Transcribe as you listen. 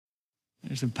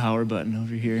There's a power button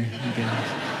over here. You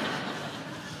guys.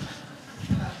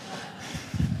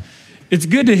 It's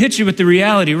good to hit you with the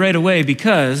reality right away,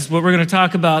 because what we're going to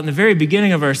talk about in the very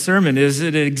beginning of our sermon is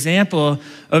an example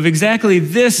of exactly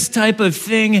this type of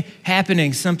thing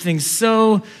happening, something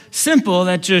so simple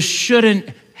that just shouldn't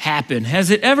happen.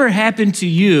 Has it ever happened to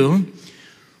you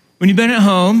when you've been at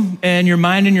home and you're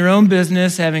minding your own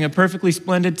business, having a perfectly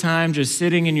splendid time, just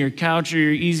sitting in your couch or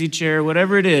your easy chair,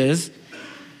 whatever it is,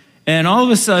 and all of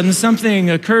a sudden,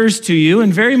 something occurs to you,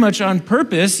 and very much on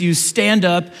purpose, you stand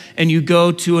up and you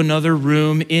go to another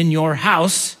room in your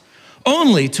house,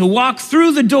 only to walk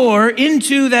through the door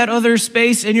into that other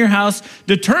space in your house,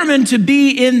 determined to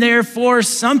be in there for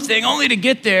something, only to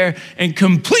get there and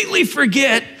completely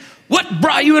forget what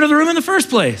brought you into the room in the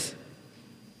first place.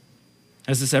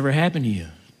 Has this ever happened to you?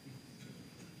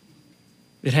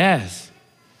 It has.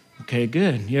 Okay,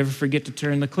 good. You ever forget to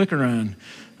turn the clicker on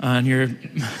your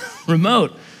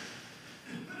remote?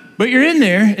 But you're in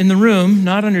there in the room,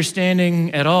 not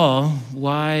understanding at all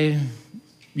why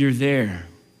you're there.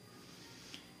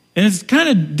 And it's kind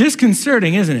of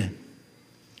disconcerting, isn't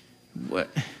it?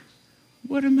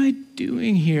 What am I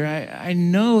doing here? I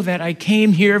know that I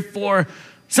came here for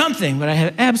something, but I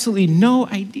have absolutely no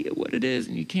idea what it is,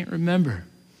 and you can't remember.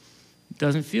 It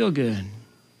doesn't feel good.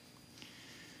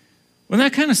 When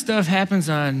that kind of stuff happens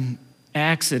on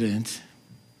accident,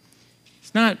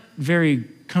 it's not very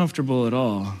comfortable at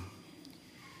all.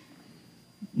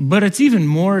 But it's even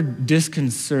more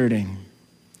disconcerting.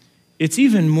 It's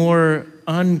even more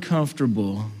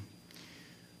uncomfortable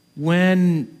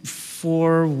when,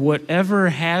 for whatever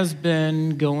has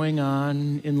been going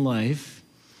on in life,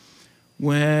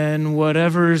 when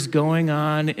whatever's going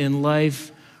on in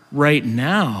life right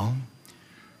now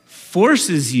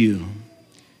forces you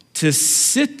to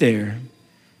sit there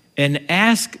and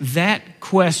ask that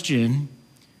question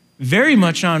very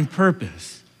much on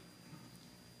purpose,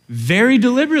 very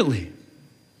deliberately.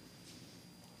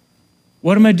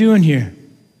 What am I doing here?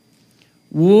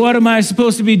 What am I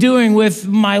supposed to be doing with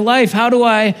my life? How do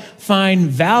I find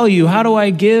value? How do I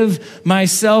give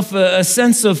myself a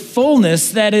sense of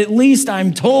fullness that at least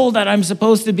I'm told that I'm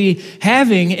supposed to be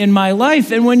having in my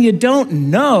life? And when you don't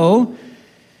know,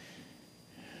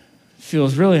 it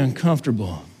feels really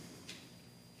uncomfortable.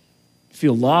 You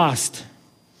feel lost.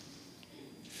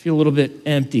 You feel a little bit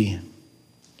empty.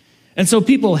 And so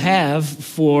people have,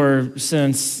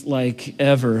 since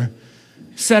ever,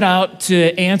 set out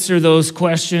to answer those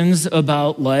questions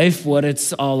about life, what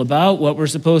it's all about, what we're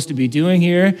supposed to be doing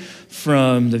here,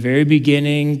 from the very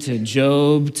beginning to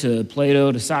Job, to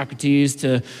Plato, to Socrates,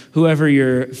 to whoever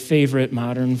your favorite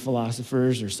modern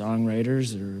philosophers or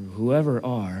songwriters or whoever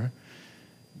are.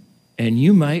 And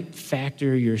you might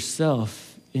factor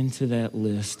yourself into that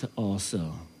list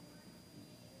also.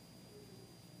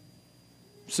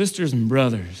 Sisters and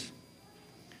brothers,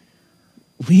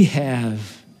 we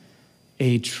have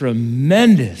a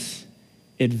tremendous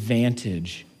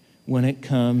advantage when it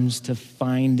comes to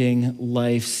finding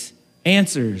life's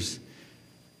answers.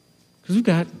 Because we've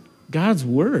got God's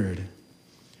word,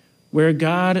 where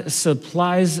God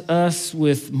supplies us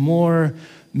with more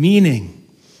meaning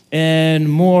and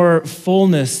more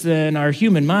fullness than our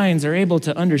human minds are able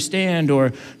to understand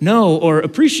or know or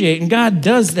appreciate. And God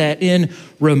does that in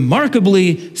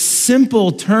remarkably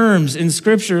simple terms in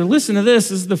Scripture. Listen to this.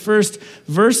 This is the first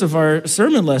verse of our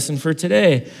sermon lesson for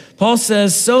today. Paul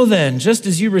says, "So then, just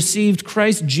as you received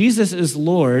Christ Jesus as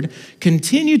Lord,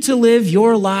 continue to live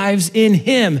your lives in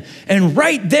him." And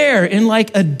right there, in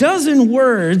a dozen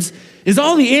words, is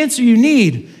all the answer you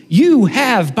need. You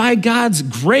have, by God's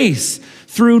grace,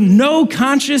 through no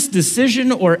conscious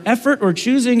decision or effort or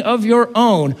choosing of your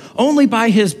own, only by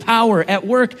his power at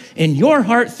work in your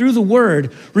heart through the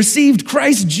word, received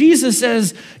Christ Jesus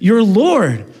as your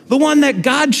Lord, the one that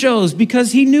God chose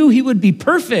because he knew he would be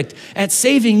perfect at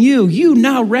saving you. You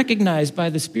now recognize by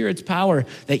the Spirit's power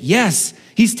that yes,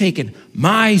 he's taken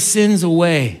my sins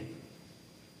away.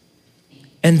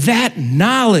 And that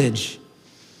knowledge,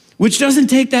 which doesn't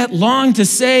take that long to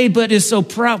say, but is so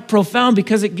profound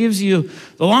because it gives you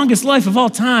the longest life of all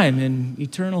time in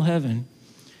eternal heaven.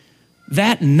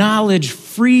 That knowledge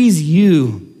frees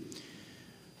you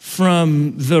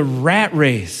from the rat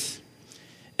race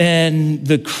and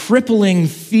the crippling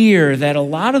fear that a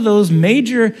lot of those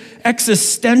major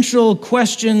existential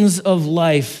questions of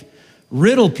life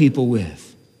riddle people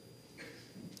with.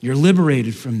 You're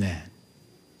liberated from that.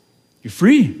 You're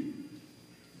free.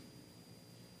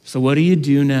 So what do you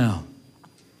do now?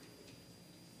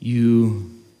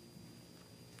 You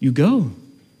go.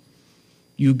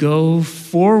 You go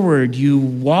forward. You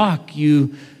walk.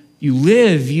 You You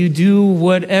live, you do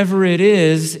whatever it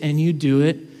is, and you do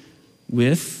it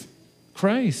with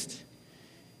Christ.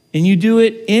 And you do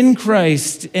it in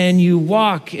Christ, and you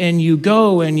walk and you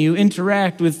go and you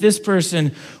interact with this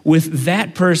person, with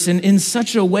that person in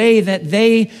such a way that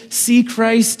they see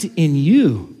Christ in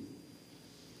you.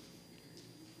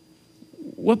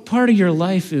 What part of your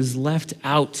life is left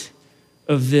out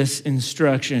of this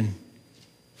instruction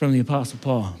from the Apostle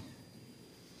Paul?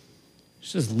 It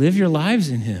says, live your lives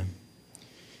in him.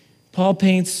 Paul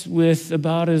paints with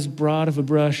about as broad of a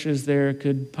brush as there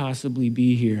could possibly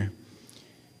be here.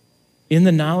 In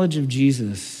the knowledge of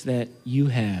Jesus that you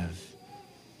have,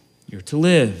 you're to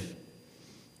live,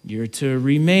 you're to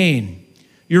remain,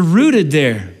 you're rooted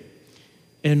there.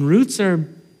 And roots are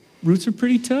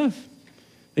pretty tough.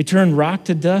 They turn rock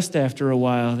to dust after a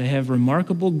while. They have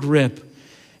remarkable grip.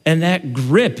 And that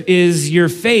grip is your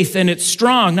faith, and it's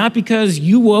strong, not because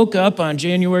you woke up on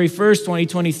January 1st,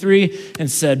 2023,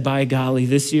 and said, by golly,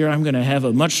 this year I'm going to have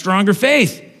a much stronger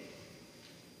faith.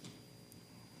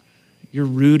 You're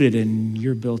rooted and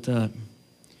you're built up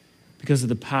because of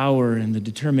the power and the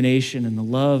determination and the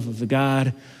love of the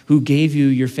God who gave you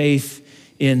your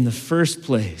faith in the first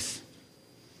place.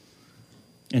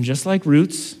 And just like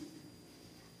roots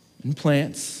and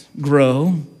plants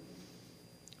grow,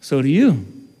 so do you.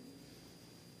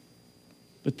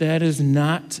 But that is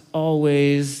not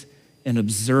always an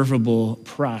observable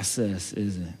process,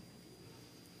 is it?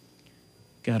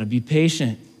 Got to be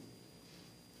patient.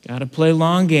 Got to play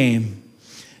long game.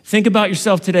 Think about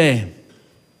yourself today,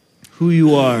 who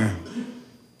you are,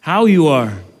 how you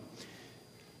are.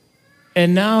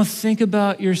 And now think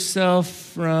about yourself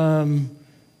from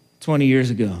 20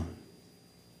 years ago.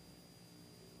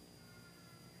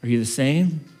 Are you the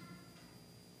same?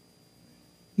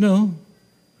 No.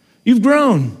 You've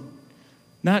grown,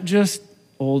 not just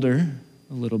older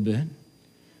a little bit,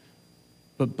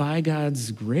 but by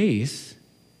God's grace,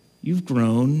 you've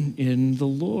grown in the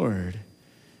Lord.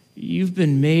 You've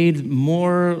been made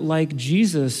more like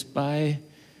Jesus by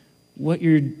what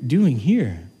you're doing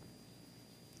here.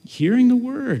 Hearing the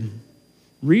word,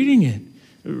 reading it,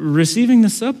 receiving the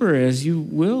supper as you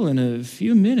will in a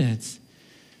few minutes.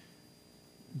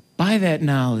 By that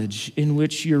knowledge in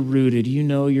which you're rooted, you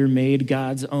know you're made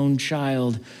God's own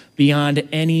child beyond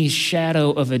any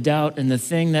shadow of a doubt. And the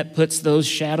thing that puts those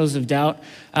shadows of doubt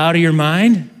out of your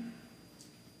mind,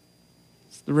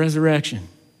 it's the resurrection.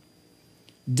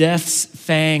 Death's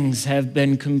fangs have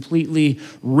been completely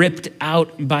ripped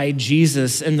out by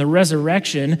Jesus, and the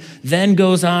resurrection then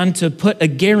goes on to put a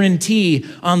guarantee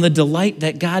on the delight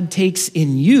that God takes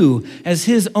in you as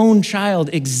his own child,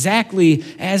 exactly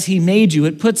as he made you.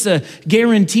 It puts a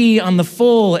guarantee on the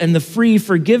full and the free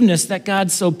forgiveness that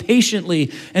God so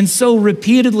patiently and so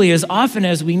repeatedly, as often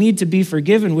as we need to be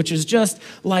forgiven, which is just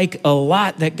like a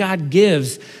lot that God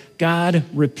gives, God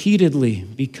repeatedly,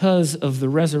 because of the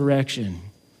resurrection,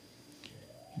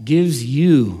 gives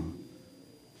you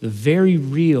the very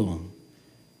real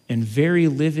and very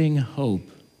living hope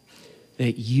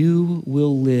that you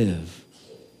will live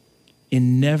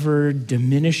in never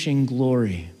diminishing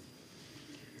glory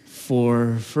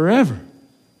for forever.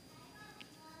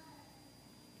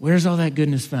 Where's all that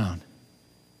goodness found?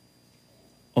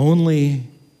 Only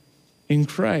in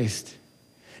Christ.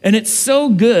 And it's so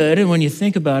good, and when you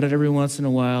think about it every once in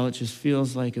a while, it just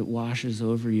feels like it washes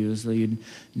over you as though you'd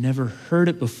never heard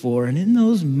it before. And in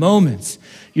those moments,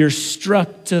 you're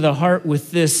struck to the heart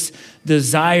with this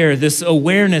desire, this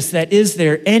awareness that is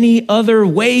there any other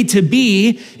way to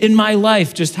be in my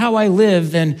life, just how I live,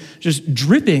 than just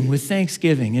dripping with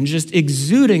thanksgiving and just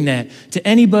exuding that to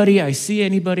anybody I see,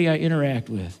 anybody I interact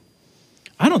with.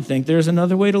 I don't think there's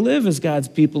another way to live as God's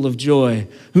people of joy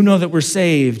who know that we're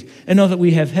saved and know that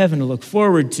we have heaven to look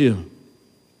forward to.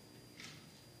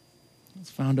 It's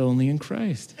found only in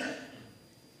Christ.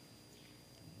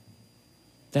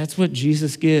 That's what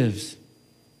Jesus gives.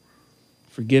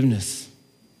 Forgiveness,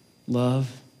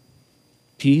 love,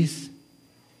 peace,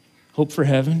 hope for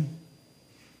heaven.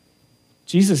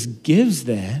 Jesus gives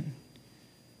that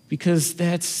because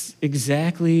that's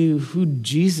exactly who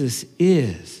Jesus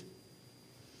is.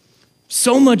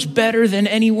 So much better than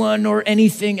anyone or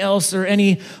anything else or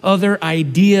any other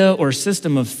idea or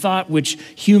system of thought which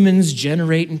humans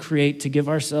generate and create to give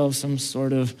ourselves some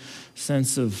sort of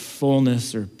sense of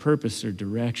fullness or purpose or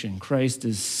direction. Christ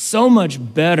is so much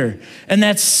better. And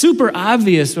that's super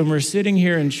obvious when we're sitting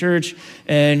here in church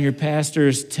and your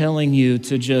pastor's telling you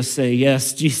to just say,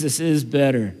 yes, Jesus is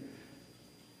better.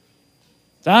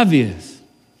 It's obvious.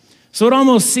 So it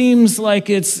almost seems like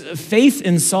it's faith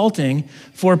insulting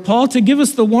for Paul to give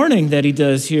us the warning that he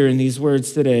does here in these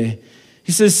words today.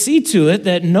 He says, see to it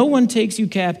that no one takes you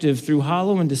captive through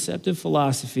hollow and deceptive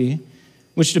philosophy,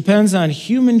 which depends on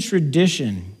human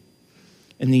tradition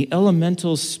and the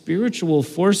elemental spiritual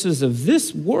forces of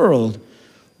this world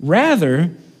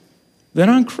rather than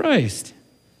on Christ.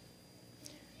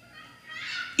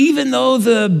 Even though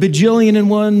the bajillion and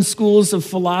one schools of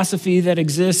philosophy that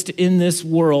exist in this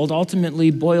world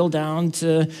ultimately boil down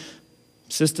to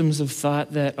systems of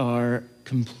thought that are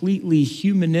completely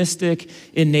humanistic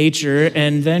in nature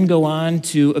and then go on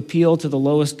to appeal to the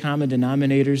lowest common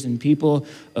denominators in people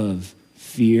of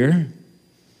fear,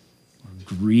 or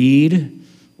greed,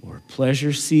 or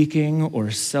pleasure-seeking, or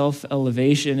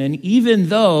self-elevation. And even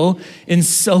though in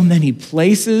so many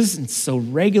places and so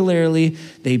regularly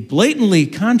they blatantly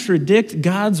contradict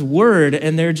God's word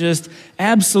and they're just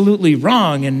absolutely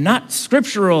wrong and not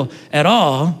scriptural at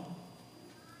all,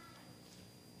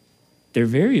 they're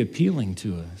very appealing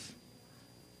to us.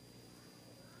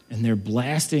 And they're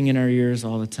blasting in our ears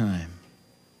all the time.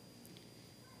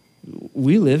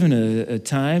 We live in a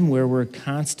time where we're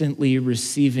constantly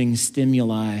receiving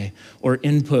stimuli or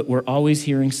input. We're always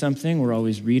hearing something. We're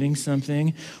always reading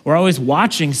something. We're always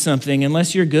watching something.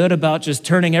 Unless you're good about just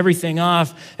turning everything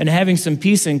off and having some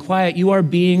peace and quiet, you are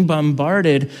being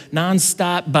bombarded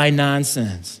nonstop by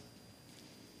nonsense.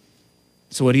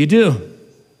 So what do?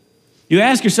 You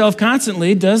ask yourself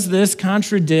constantly, does this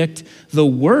contradict the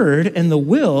word and the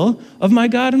will of my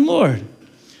God and Lord?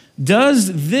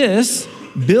 Does this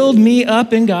build me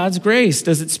up in God's grace?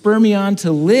 Does it spur me on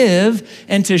to live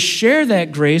and to share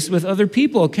that grace with other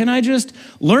people? Can I just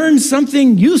learn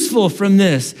something useful from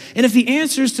this? And if the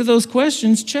answers to those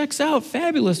questions checks out,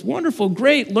 fabulous, wonderful,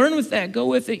 great, learn with that, go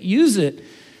with it, use it.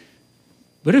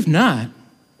 But if not,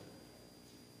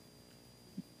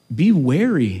 be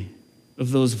wary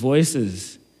of those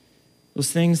voices,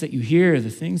 those things that you hear, the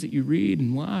things that you read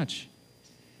and watch.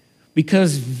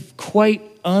 Because quite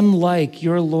unlike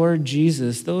your Lord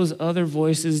Jesus, those other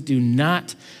voices do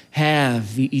not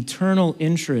have the eternal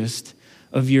interest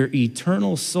of your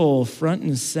eternal soul front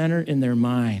and center in their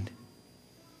mind.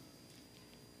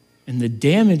 And the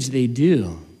damage they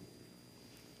do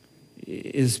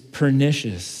is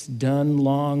pernicious, done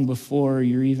long before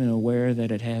you're even aware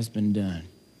that it has been done.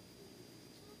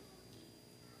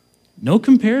 No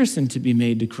comparison to be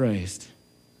made to Christ.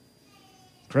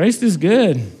 Christ is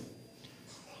good.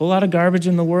 A whole lot of garbage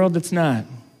in the world that's not.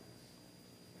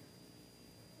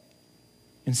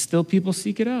 And still people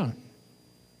seek it out.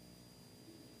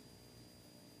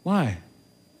 Why?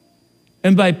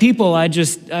 And by people, I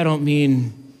don't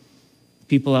mean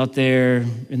people out there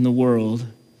in the world.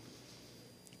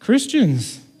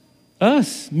 Christians,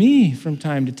 us, me, from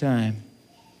time to time.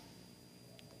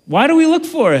 Why do we look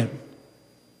for it?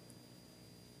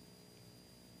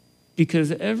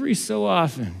 Because every so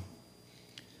often,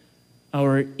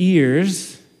 our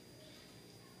ears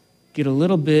get a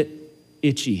little bit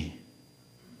itchy.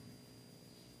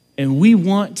 And we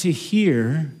want to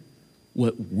hear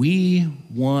what we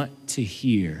want to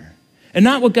hear, and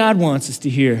not what God wants us to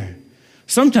hear.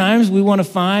 Sometimes we want to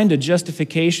find a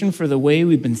justification for the way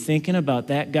we've been thinking about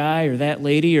that guy or that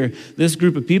lady or this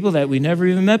group of people that we never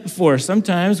even met before.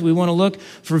 Sometimes we want to look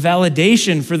for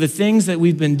validation for the things that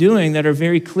we've been doing that are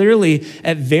very clearly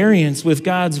at variance with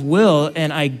God's will.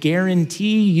 And I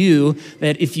guarantee you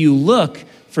that if you look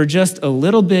for just a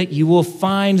little bit, you will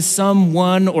find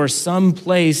someone or some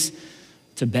place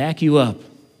to back you up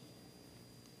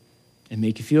and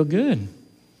make you feel good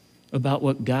about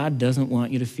what God doesn't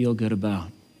want you to feel good about.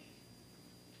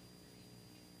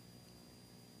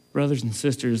 Brothers and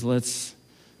sisters, let's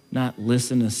not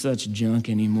listen to such junk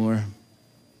anymore.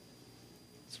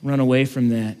 Let's run away from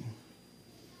that.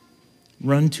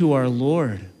 Run to our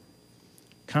Lord,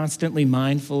 constantly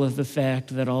mindful of the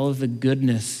fact that all of the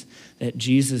goodness that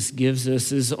Jesus gives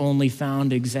us is only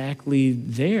found exactly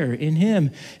there in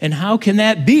him. And how can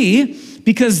that be?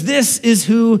 Because this is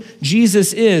who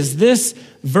Jesus is. This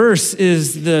verse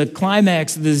is the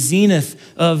climax, the zenith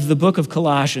of the book of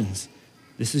Colossians.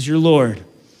 This is your Lord.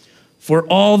 For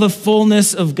all the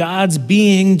fullness of God's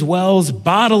being dwells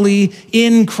bodily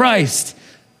in Christ.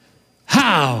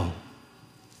 How?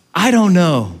 I don't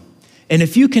know. And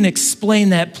if you can explain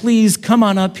that, please come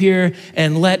on up here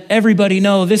and let everybody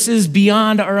know this is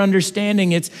beyond our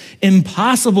understanding. It's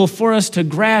impossible for us to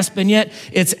grasp, and yet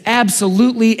it's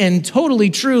absolutely and totally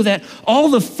true that all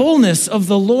the fullness of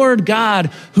the Lord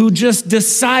God, who just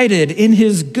decided in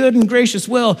his good and gracious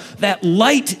will that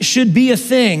light should be a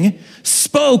thing,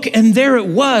 spoke, and there it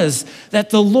was, that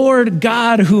the Lord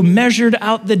God, who measured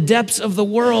out the depths of the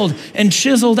world and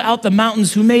chiseled out the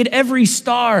mountains, who made every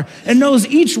star and knows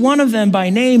each one of them by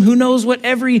name, who knows what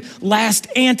every last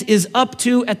ant is up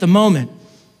to at the moment,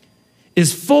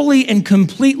 is fully and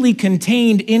completely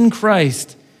contained in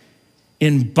Christ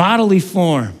in bodily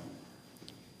form.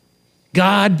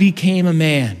 God became a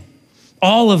man.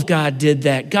 All of God did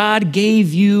that. God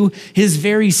gave you his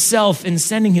very self in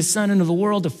sending his son into the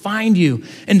world to find you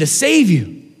and to save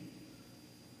you.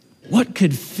 What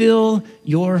could fill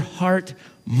your heart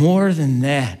more than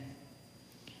that?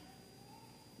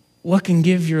 What can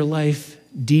give your life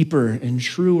deeper and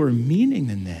truer meaning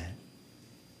than that?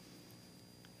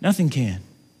 Nothing can.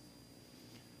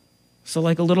 So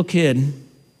like a little kid,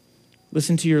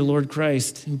 listen to your Lord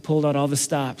Christ, who pulled out all the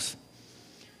stops,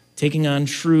 taking on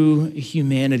true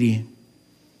humanity.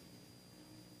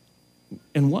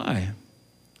 And why?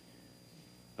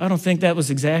 I don't think that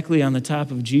was exactly on the top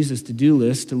of Jesus' to-do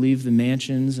list, to leave the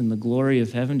mansions and the glory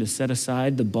of heaven, to set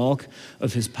aside the bulk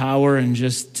of his power and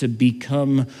just to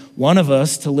become one of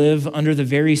us, to live under the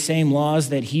very same laws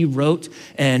that he wrote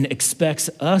and expects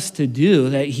us to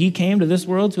do, that he came to this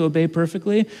world to obey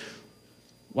perfectly.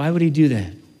 Why would he do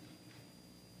that?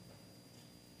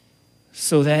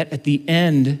 So that at the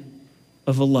end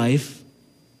of a life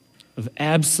of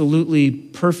absolutely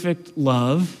perfect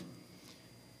love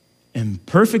and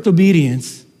perfect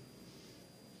obedience,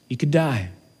 he could die,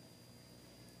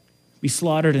 be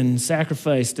slaughtered and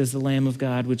sacrificed as the Lamb of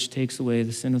God, which takes away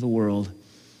the sin of the world,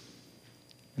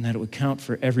 and that it would count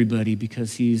for everybody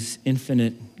because he's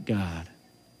infinite God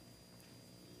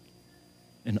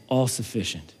and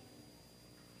all-sufficient.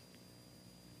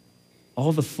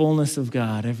 All the fullness of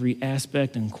God, every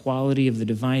aspect and quality of the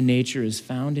divine nature is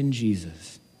found in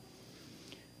Jesus.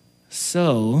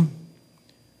 So,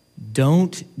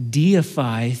 don't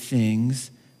deify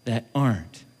things that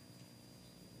aren't,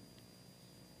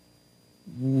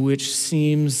 which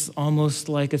seems almost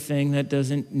like a thing that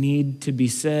doesn't need to be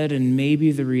said, and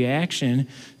maybe the reaction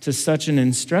to such an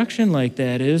instruction like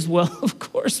that is, well, of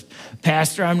course,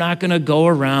 Pastor, I'm not going to go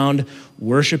around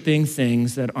worshiping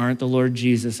things that aren't the Lord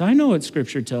Jesus. I know what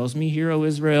Scripture tells me. Hear, O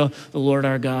Israel, the Lord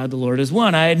our God, the Lord is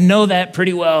one. I know that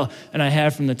pretty well, and I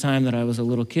have from the time that I was a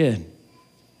little kid.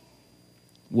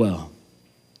 Well,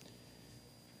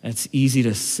 that's easy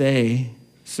to say,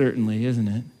 certainly, isn't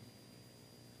it?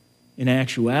 In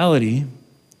actuality,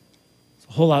 it's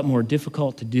a whole lot more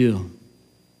difficult to do.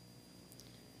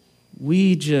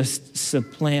 We just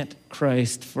supplant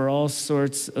Christ for all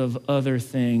sorts of other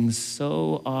things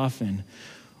so often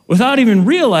without even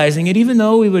realizing it, even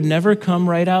though we would never come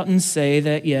right out and say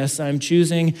that, yes, I'm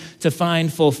choosing to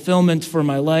find fulfillment for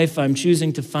my life. I'm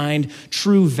choosing to find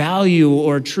true value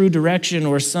or true direction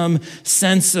or some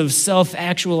sense of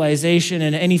self-actualization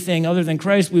in anything other than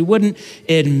Christ. We wouldn't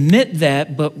admit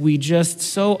that, but we just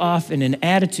so often in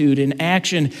attitude, in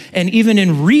action, and even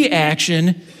in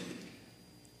reaction,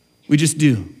 we just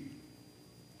do.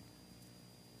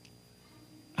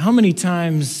 How many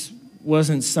times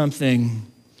wasn't something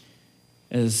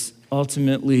as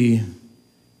ultimately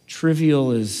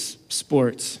trivial as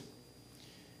sports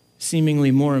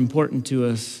seemingly more important to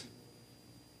us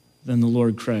than the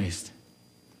Lord Christ?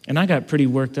 And I got pretty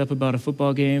worked up about a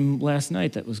football game last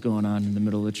night that was going on in the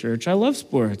middle of the church. I love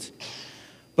sports.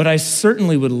 But I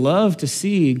certainly would love to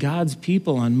see God's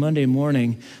people on Monday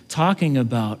morning talking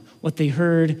about what they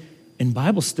heard in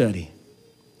Bible study,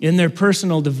 in their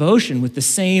personal devotion, with the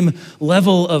same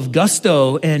level of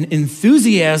gusto and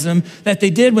enthusiasm that they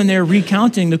did when they were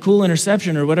recounting the cool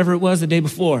interception or whatever it was the day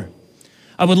before.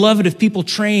 I would love it if people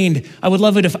trained. I would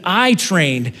love it if I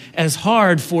trained as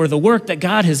hard for the work that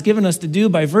God has given us to do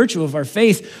by virtue of our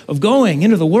faith, of going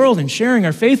into the world and sharing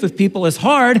our faith with people, as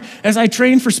hard as I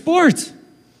train for sports.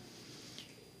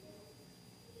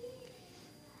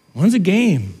 One's a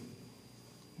game,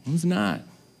 one's not.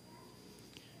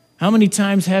 How many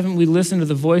times haven't we listened to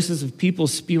the voices of people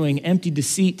spewing empty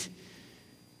deceit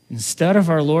instead of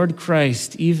our Lord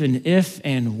Christ, even if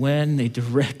and when they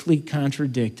directly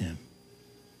contradict him?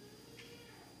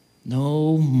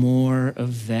 No more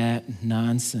of that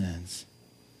nonsense.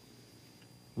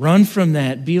 Run from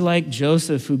that. Be like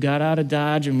Joseph, who got out of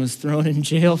Dodge and was thrown in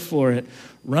jail for it.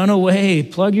 Run away.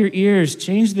 Plug your ears.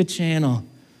 Change the channel.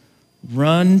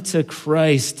 Run to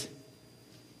Christ,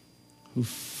 who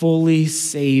fully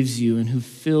saves you and who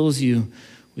fills you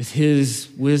with his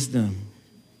wisdom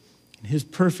and his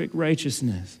perfect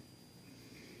righteousness.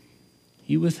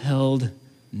 He withheld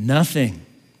nothing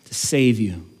to save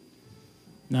you.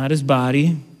 Not his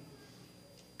body,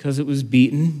 because it was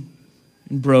beaten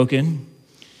and broken.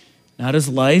 Not his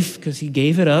life, because he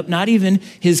gave it up. Not even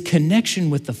his connection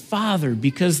with the Father,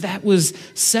 because that was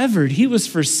severed. He was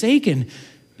forsaken,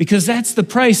 because that's the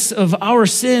price of our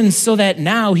sins, so that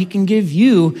now he can give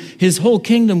you his whole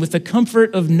kingdom with the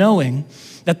comfort of knowing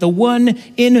that the one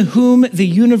in whom the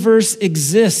universe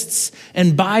exists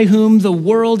and by whom the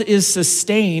world is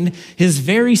sustained, his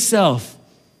very self,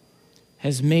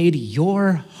 has made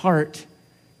your heart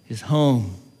his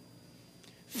home,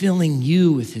 filling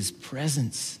you with his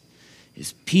presence,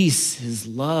 his peace, his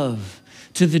love,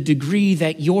 to the degree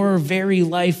that your very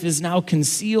life is now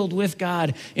concealed with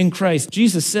God in Christ.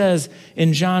 Jesus says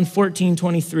in John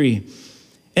 14:23,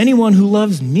 anyone who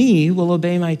loves me will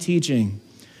obey my teaching.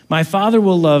 My Father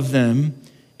will love them,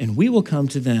 and we will come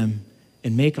to them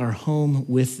and make our home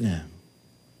with them.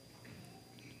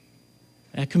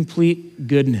 That complete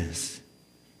goodness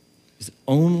is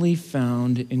only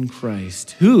found in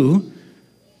Christ, who,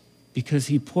 because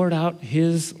he poured out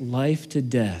his life to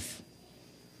death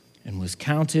and was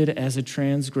counted as a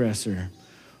transgressor,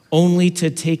 only to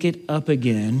take it up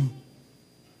again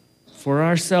for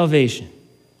our salvation,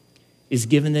 is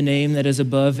given the name that is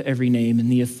above every name and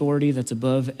the authority that's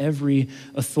above every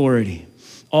authority.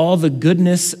 All the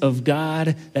goodness of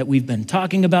God that we've been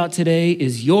talking about today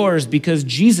is yours because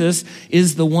Jesus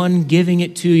is the one giving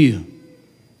it to you.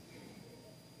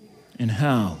 And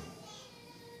how?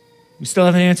 We still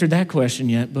haven't answered that question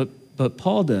yet, but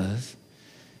Paul does.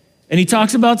 And he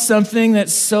talks about something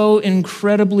that's so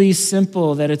incredibly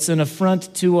simple that it's an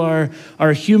affront to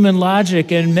our human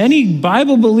logic. And many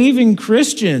Bible-believing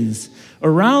Christians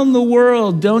around the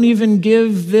world don't even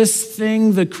give this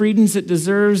thing the credence it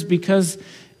deserves because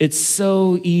it's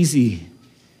so easy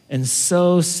and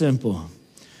so simple.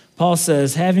 Paul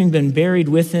says, having been buried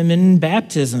with him in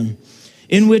baptism,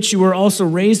 in which you were also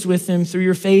raised with him through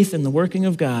your faith in the working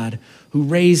of God, who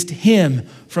raised him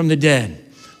from the dead.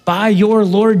 By your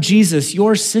Lord Jesus,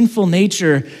 your sinful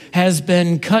nature has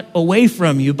been cut away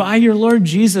from you. By your Lord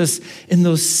Jesus, in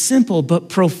those simple but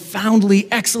profoundly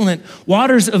excellent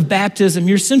waters of baptism,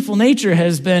 your sinful nature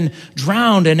has been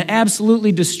drowned and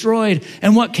absolutely destroyed.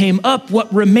 And what came up,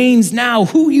 what remains now,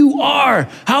 who you are,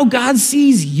 how God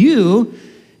sees you,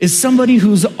 is somebody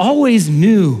who's always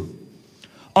new,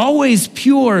 always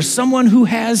pure, someone who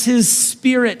has his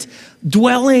Spirit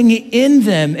dwelling in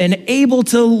them and able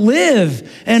to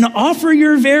live and offer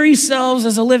your very selves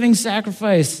as a living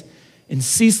sacrifice in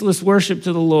ceaseless worship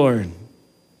to the Lord.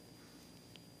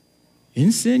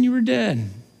 In sin, you were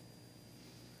dead.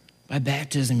 By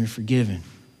baptism, you're forgiven.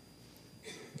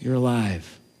 You're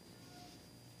alive.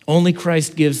 Only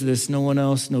Christ gives this. No one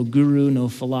else, no guru, no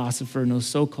philosopher, no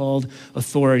so-called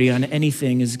authority on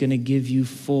anything is going to give you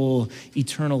full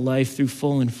eternal life through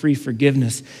full and free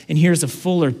forgiveness. And here's a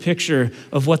fuller picture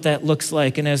of what that looks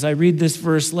like. And as I read this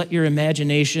verse, let your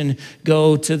imagination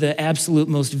go to the absolute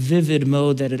most vivid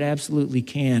mode that it absolutely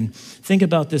can. Think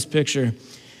about this picture.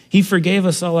 He forgave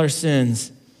us all our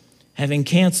sins, having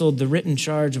canceled the written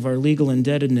charge of our legal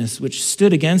indebtedness, which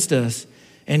stood against us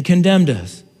and condemned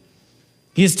us.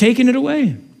 He has taken it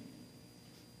away,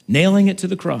 nailing it to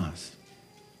the cross.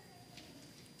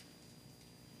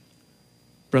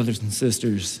 Brothers and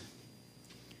sisters,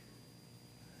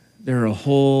 there are a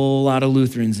whole lot of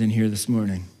Lutherans in here this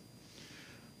morning,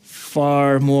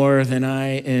 far more than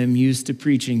I am used to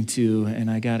preaching to,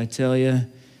 and I gotta tell you,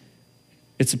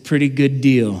 it's a pretty good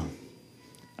deal.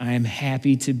 I am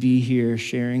happy to be here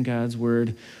sharing God's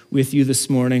word with you this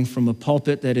morning from a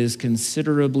pulpit that is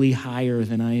considerably higher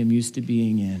than I am used to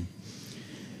being in.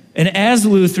 And as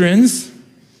Lutherans,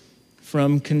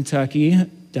 from Kentucky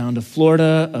down to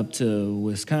Florida, up to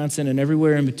Wisconsin, and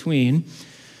everywhere in between,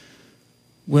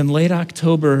 when late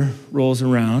October rolls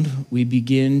around, we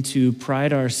begin to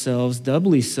pride ourselves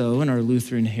doubly so in our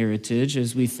Lutheran heritage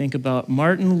as we think about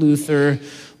Martin Luther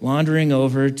wandering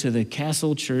over to the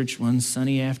Castle Church one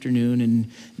sunny afternoon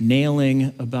and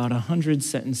nailing about 100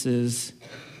 sentences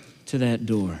to that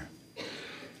door.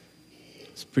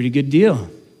 It's a pretty good deal.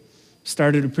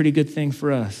 Started a pretty good thing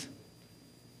for us.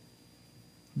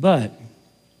 But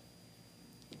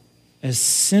as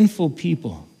sinful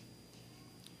people,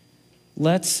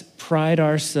 let's pride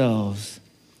ourselves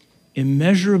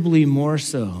immeasurably more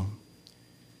so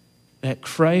that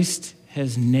Christ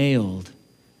has nailed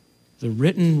the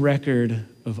written record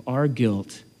of our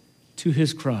guilt to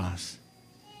his cross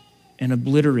and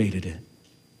obliterated it.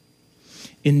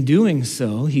 In doing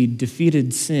so, he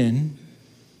defeated sin,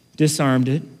 disarmed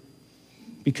it,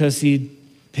 because he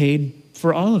paid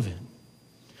for all of it.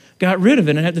 got rid of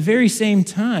it. And at the very same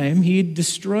time, he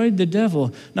destroyed the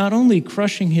devil, not only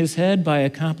crushing his head by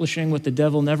accomplishing what the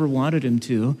devil never wanted him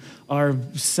to, our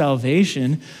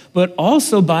salvation, but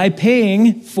also by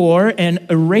paying for and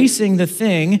erasing the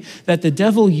thing that the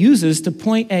devil uses to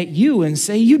point at you and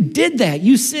say, you did that,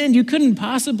 you sinned, you couldn't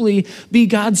possibly be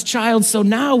God's child. So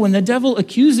now when the devil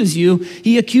accuses you,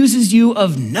 he accuses you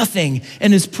of nothing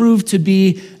and is proved to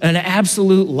be an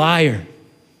absolute liar.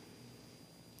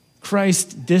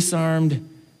 Christ disarmed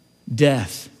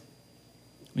death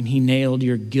when he nailed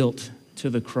your guilt to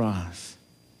the cross.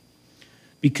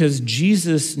 Because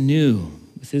Jesus knew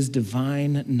with his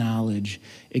divine knowledge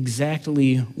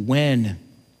exactly when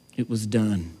it was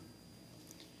done,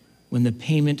 when the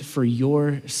payment for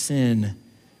your sin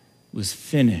was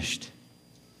finished.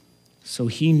 So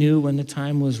he knew when the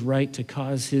time was right to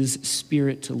cause his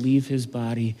spirit to leave his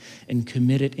body and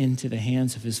commit it into the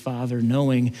hands of his Father,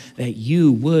 knowing that you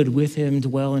would with him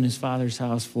dwell in his Father's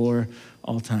house for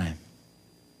all time.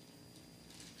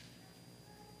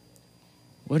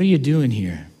 What are you doing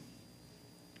here?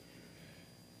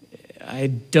 I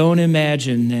don't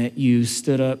imagine that you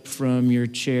stood up from your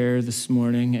chair this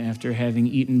morning after having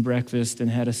eaten breakfast and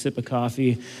had a sip of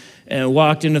coffee and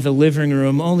walked into the living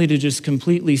room only to just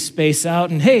completely space out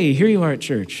and, hey, here you are at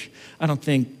church. I don't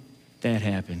think that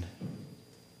happened.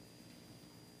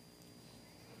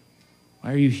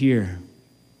 Why are you here?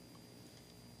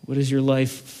 What is your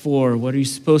life for? What are you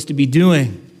supposed to be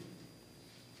doing?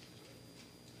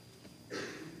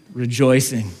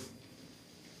 Rejoicing.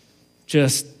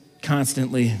 Just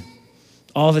constantly.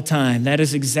 All the time. That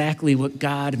is exactly what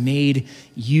God made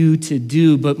you to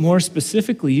do. But more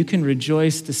specifically, you can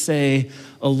rejoice to say,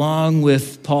 along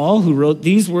with Paul, who wrote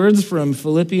these words from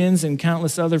Philippians and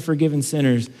countless other forgiven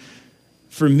sinners,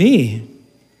 for me,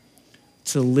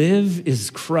 to live is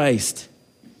Christ,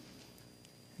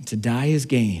 and to die is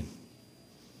gain.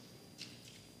 You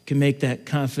can make that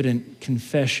confident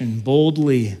confession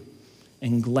boldly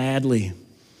and gladly,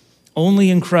 only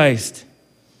in Christ,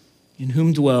 in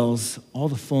whom dwells all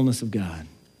the fullness of God.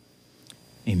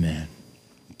 Amen.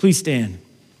 Please stand.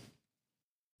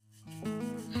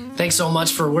 Thanks so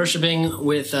much for worshiping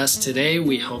with us today.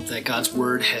 We hope that God's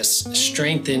word has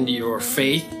strengthened your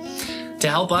faith. To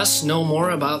help us know more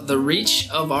about the reach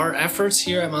of our efforts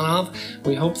here at Mount Olive,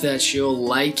 we hope that you'll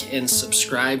like and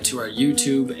subscribe to our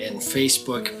YouTube and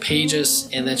Facebook pages,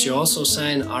 and that you also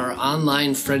sign our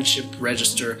online friendship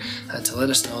register to let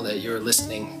us know that you're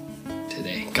listening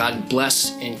today. God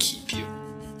bless and keep you.